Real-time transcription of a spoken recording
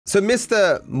So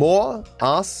Mr. Moore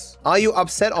asks, are you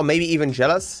upset or maybe even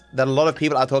jealous that a lot of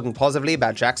people are talking positively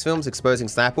about JacksFilms exposing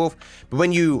Snipewolf, but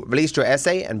when you released your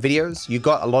essay and videos, you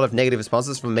got a lot of negative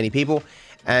responses from many people,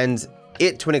 and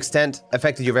it, to an extent,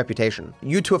 affected your reputation.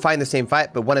 You two are fighting the same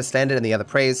fight, but one is slandered and the other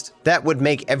praised. That would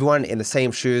make everyone in the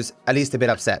same shoes at least a bit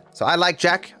upset. So I like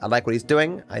Jack. I like what he's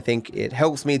doing. I think it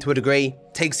helps me to a degree,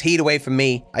 takes heat away from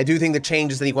me. I do think the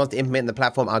changes that he wants to implement in the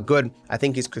platform are good. I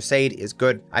think his crusade is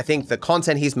good. I think the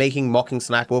content he's making mocking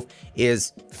Snipewolf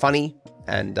is funny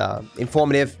and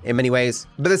informative in many ways.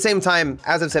 But at the same time,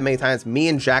 as I've said many times, me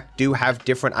and Jack do have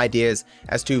different ideas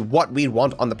as to what we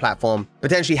want on the platform,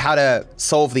 potentially how to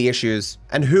solve the issues,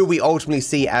 and who we ultimately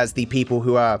see as the people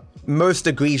who are most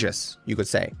egregious, you could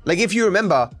say. Like, if you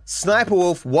remember,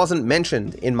 Snipewolf wasn't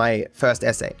mentioned in my first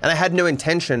essay, and I had no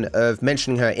intention of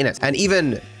mentioning her in it. And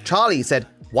even Charlie said,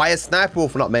 why is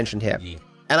Snipewolf not mentioned here?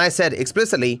 And I said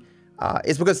explicitly,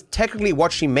 it's because technically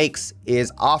what she makes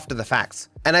is after the facts.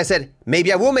 And I said,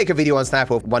 maybe I will make a video on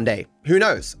Snipewolf one day. Who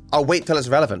knows? I'll wait till it's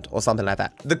relevant or something like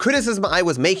that. The criticism I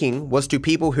was making was to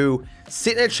people who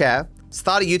sit in a chair,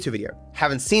 start a YouTube video,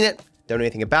 haven't seen it, don't know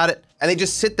anything about it, and they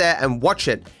just sit there and watch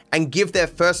it and give their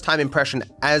first time impression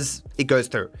as it goes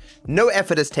through. No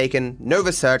effort is taken, no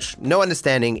research, no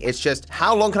understanding. It's just,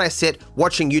 how long can I sit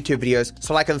watching YouTube videos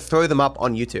so I can throw them up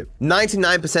on YouTube?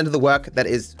 99% of the work that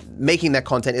is making that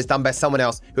content is done by someone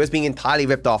else who is being entirely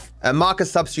ripped off. A market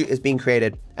substitute is being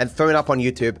created and thrown up on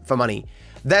YouTube for money.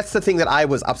 That's the thing that I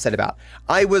was upset about.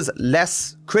 I was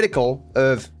less critical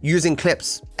of using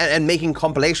clips and making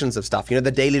compilations of stuff, you know,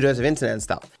 the daily dose of internet and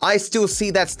stuff. I still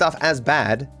see that stuff as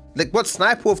bad. Like, what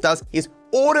Snipewolf does is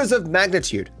orders of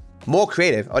magnitude more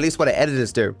creative, or at least what our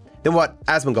editors do, than what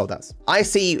Asmongold does. I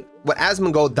see what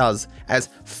Asmongold does as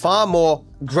far more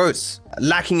gross,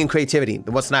 lacking in creativity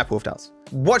than what Snipewolf does.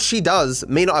 What she does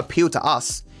may not appeal to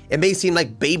us. It may seem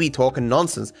like baby talk and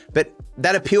nonsense, but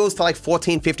that appeals to like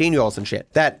 14, 15-year-olds and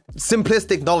shit. That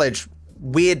simplistic knowledge,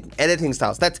 weird editing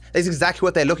styles, that's exactly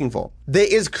what they're looking for. There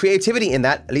is creativity in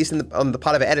that, at least on the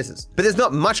part of our editors, but there's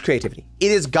not much creativity.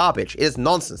 It is garbage, it is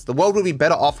nonsense. The world would be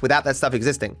better off without that stuff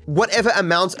existing. Whatever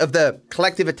amount of the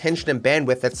collective attention and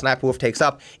bandwidth that Snipewolf takes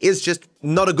up is just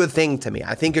not a good thing to me.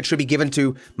 I think it should be given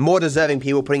to more deserving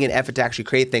people putting in effort to actually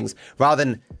create things, rather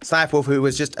than Snipewolf, who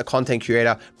was just a content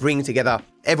curator bringing together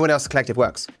everyone else's collective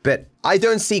works. But I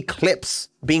don't see clips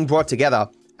being brought together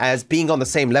as being on the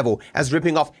same level as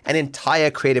ripping off an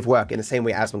entire creative work in the same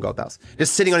way Asmongold does.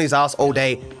 Just sitting on his ass all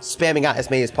day, spamming out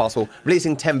as many as possible,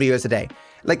 releasing 10 videos a day.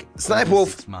 Like,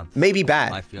 Snipewolf may be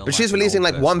bad, but she's releasing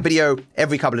like one video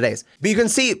every couple of days. But you can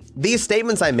see these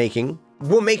statements I'm making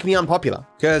will make me unpopular,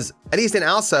 because at least in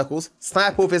our circles,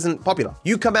 Snipewolf isn't popular.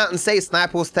 You come out and say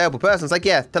Snipewolf's a terrible person. It's like,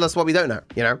 yeah, tell us what we don't know,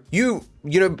 you know? You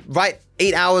know, write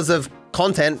 8 hours of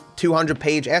content,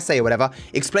 200-page essay or whatever,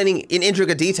 explaining in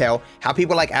intricate detail how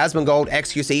people like Asmongold,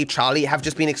 XQC, Charlie have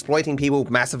just been exploiting people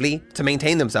massively to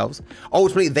maintain themselves.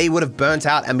 Ultimately, they would have burnt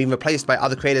out and been replaced by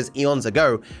other creators eons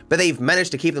ago, but they've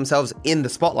managed to keep themselves in the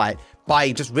spotlight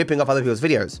by just ripping off other people's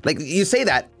videos. Like, you say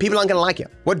that, people aren't gonna like you.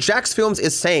 What JacksFilms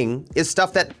is saying is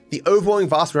stuff that the overwhelming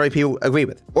vast majority of people agree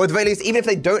with. Or at the very least, even if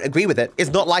they don't agree with it, it's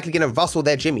not likely gonna rustle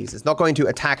their jimmies. It's not going to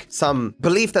attack some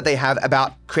belief that they have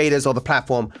about creators or the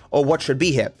platform or what should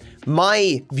be here.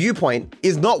 My viewpoint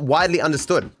is not widely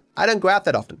understood. I don't go out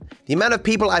that often. The amount of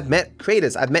people I've met,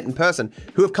 creators I've met in person,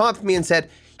 who have come up to me and said,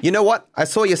 you know what, I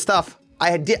saw your stuff, I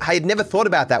had never thought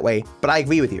about it that way, but I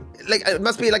agree with you. Like, it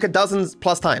must be like a dozen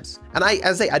plus times. And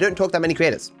as I say, I don't talk that many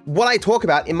creators. What I talk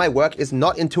about in my work is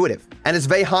not intuitive, and it's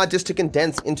very hard just to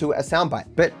condense into a soundbite.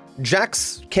 But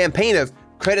Jack's campaign of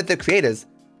credit the creators,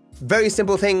 very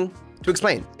simple thing to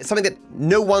explain. It's something that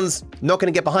no one's not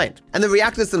gonna get behind. And the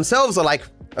reactors themselves are like,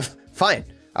 fine.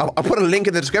 I'll put a link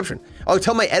in the description. I'll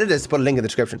tell my editors to put a link in the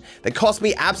description. That costs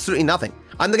me absolutely nothing.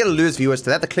 I'm not gonna lose viewers to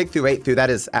that. The click-through rate through that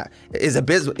is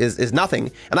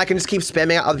nothing. And I can just keep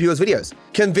spamming out other people's videos,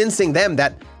 convincing them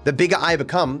that the bigger I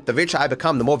become, the richer I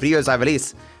become, the more videos I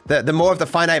release, the more of the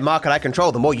finite market I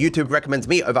control, the more YouTube recommends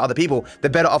me over other people, the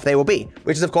better off they will be,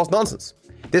 which is of course nonsense.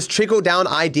 This trickle-down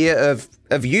idea of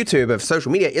YouTube, of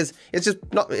social media, it's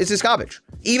just garbage.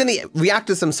 Even the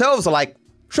reactors themselves are like,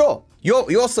 sure, your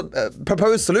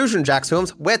proposed solution,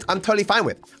 JacksFilms, I'm totally fine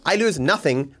with. I lose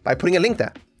nothing by putting a link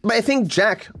there. But I think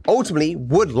Jack ultimately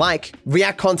would like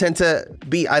React content to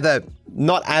be either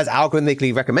not as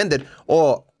algorithmically recommended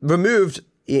or removed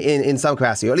in some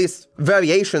capacity, or at least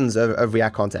variations of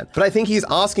React content. But I think he's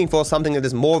asking for something that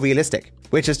is more realistic,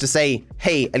 which is to say,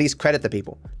 hey, at least credit the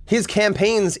people. His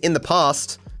campaigns in the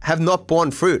past have not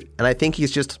borne fruit, and I think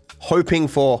he's just hoping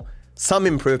for some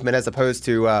improvement as opposed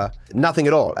to nothing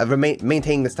at all,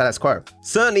 maintaining the status quo.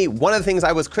 Certainly, one of the things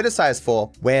I was criticized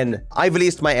for when I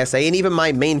released my essay and even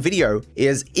my main video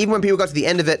is even when people got to the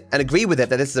end of it and agreed with it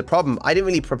that this is a problem, I didn't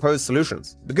really propose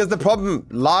solutions because the problem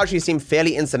largely seemed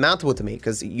fairly insurmountable to me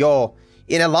because you're,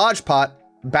 in a large part,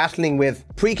 battling with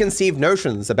preconceived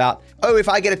notions about, oh, if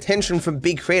I get attention from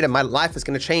big creator, my life is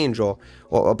going to change, or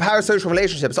parasocial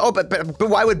relationships. Oh, but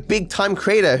why would big time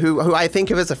creator who I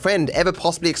think of as a friend ever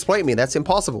possibly exploit me? That's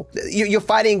impossible. You're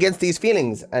fighting against these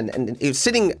feelings and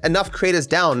sitting enough creators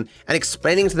down and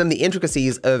explaining to them the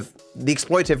intricacies of the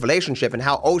exploitative relationship and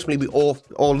how ultimately we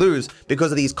all lose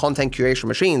because of these content curation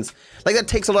machines. Like, that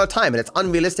takes a lot of time, and it's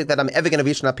unrealistic that I'm ever going to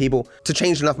reach enough people to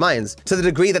change enough minds, to the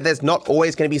degree that there's not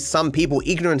always going to be some people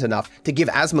ignorant enough to give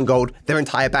Asmongold their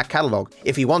entire back catalog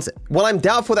if he wants it. While I'm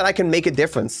doubtful that I can make a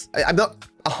difference, I'm not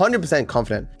 100%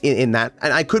 confident in that,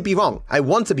 and I could be wrong. I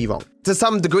want to be wrong. To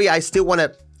some degree, I still want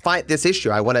to fight this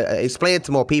issue. I want to explain it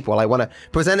to more people. I want to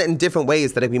present it in different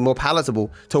ways that it'd be more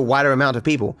palatable to a wider amount of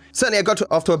people. Certainly, I got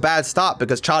off to a bad start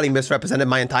because Charlie misrepresented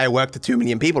my entire work to 2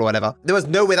 million people or whatever. There was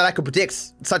no way that I could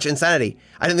predict such insanity.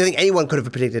 I don't think anyone could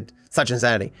have predicted such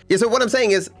insanity. Yeah, so what I'm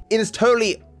saying is, it is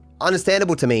totally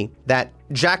understandable to me that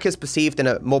Jack is perceived in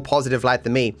a more positive light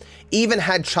than me. Even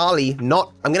had Charlie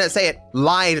not, I'm gonna say it,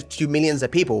 lied to millions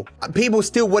of people, people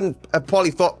still wouldn't have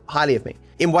probably thought highly of me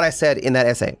in what I said in that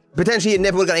essay. Potentially it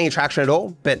never would have got any traction at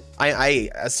all, but I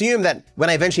assume that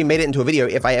when I eventually made it into a video,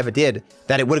 if I ever did,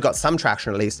 that it would have got some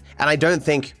traction at least. And I don't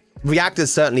think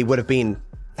reactors certainly would have been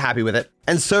happy with it.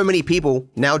 And so many people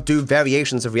now do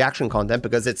variations of reaction content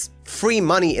because it's free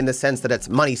money in the sense that it's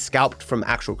money scalped from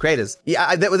actual creators.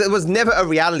 Yeah, there was never a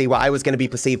reality where I was going to be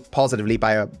perceived positively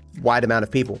by a wide amount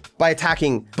of people by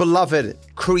attacking beloved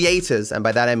creators, and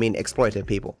by that I mean exploited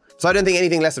people. So I don't think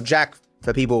anything less of Jack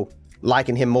for people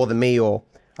liking him more than me, or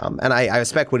and I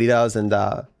respect what he does, and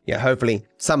yeah, hopefully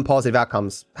some positive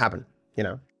outcomes happen, you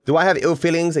know. Do I have ill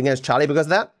feelings against Charlie because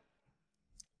of that?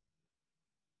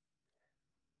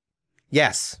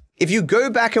 Yes. If you go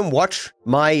back and watch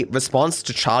my response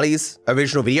to Charlie's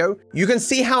original video, you can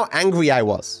see how angry I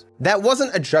was. That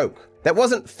wasn't a joke. That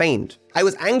wasn't feigned. I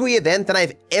was angrier then than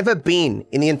I've ever been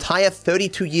in the entire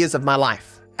 32 years of my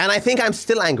life. And I think I'm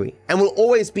still angry and will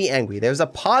always be angry. There's a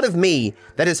part of me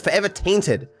that is forever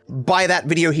tainted by that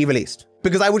video he released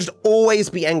because I would just always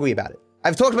be angry about it.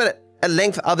 I've talked about it at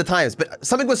length other times, but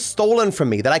something was stolen from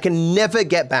me that I can never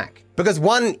get back because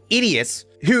one idiot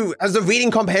who has the reading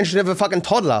comprehension of a fucking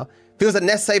toddler feels it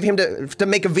necessary for him to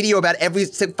make a video about every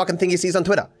fucking thing he sees on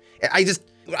Twitter. I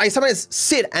sometimes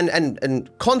sit and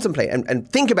contemplate and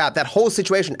think about that whole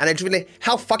situation, and I just realize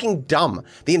how fucking dumb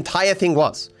the entire thing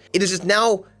was. It is just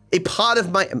now a part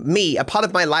of a part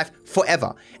of my life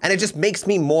forever, and it just makes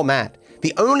me more mad.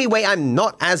 The only way I'm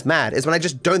not as mad is when I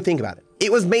just don't think about it.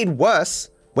 It was made worse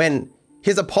when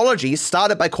his apology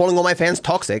started by calling all my fans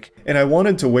toxic. And I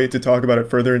wanted to wait to talk about it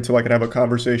further until I could have a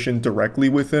conversation directly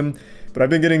with him, but I've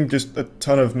been getting just a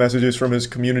ton of messages from his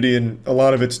community, and a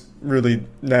lot of it's really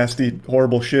nasty,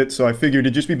 horrible shit, so I figured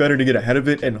it'd just be better to get ahead of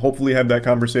it and hopefully have that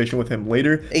conversation with him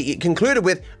later. It concluded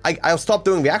with, I'll stop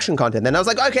doing reaction content. Then I was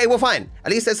like, okay, well fine.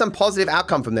 At least there's some positive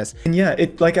outcome from this. And yeah,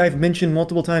 like I've mentioned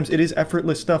multiple times, it is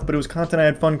effortless stuff, but it was content I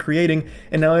had fun creating,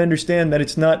 and now I understand that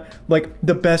it's not like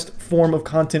the best form of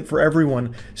content for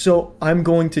everyone. So I'm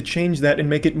going to change that and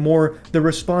make it more the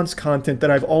response content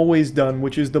that I've always done,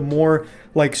 which is the more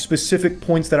like specific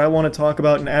points that I want to talk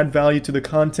about and add value to the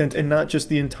content and not just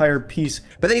the entire piece.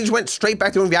 But then he just went straight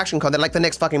back to doing reaction content like the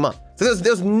next fucking month. So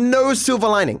there's no silver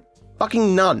lining.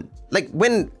 Fucking none. Like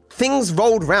when things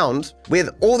rolled round with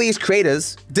all these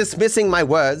creators dismissing my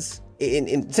words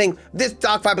in saying, this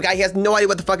Dark Fiber guy, he has no idea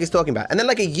what the fuck he's talking about. And then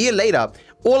like a year later,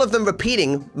 all of them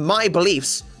repeating my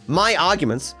beliefs, my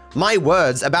arguments, my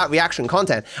words about reaction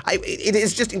content. It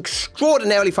is just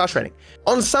extraordinarily frustrating.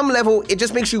 On some level, it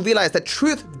just makes you realize that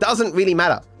truth doesn't really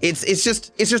matter. It's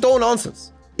just all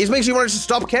nonsense. It just makes you want to just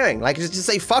stop caring. Like, just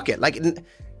say fuck it. Like,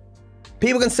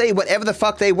 people can say whatever the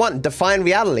fuck they want, define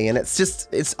reality, and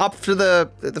it's up to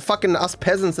the fucking us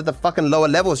peasants at the fucking lower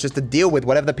levels just to deal with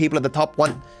whatever the people at the top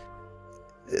want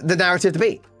the narrative to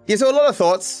be. Yeah, so a lot of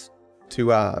thoughts to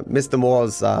Mr.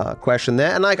 Moore's question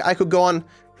there, and I could go on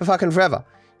for fucking forever.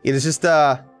 It is just,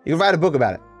 you can write a book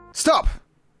about it. Stop!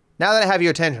 Now that I have your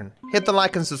attention, hit the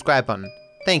like and subscribe button.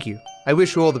 Thank you. I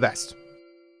wish you all the best.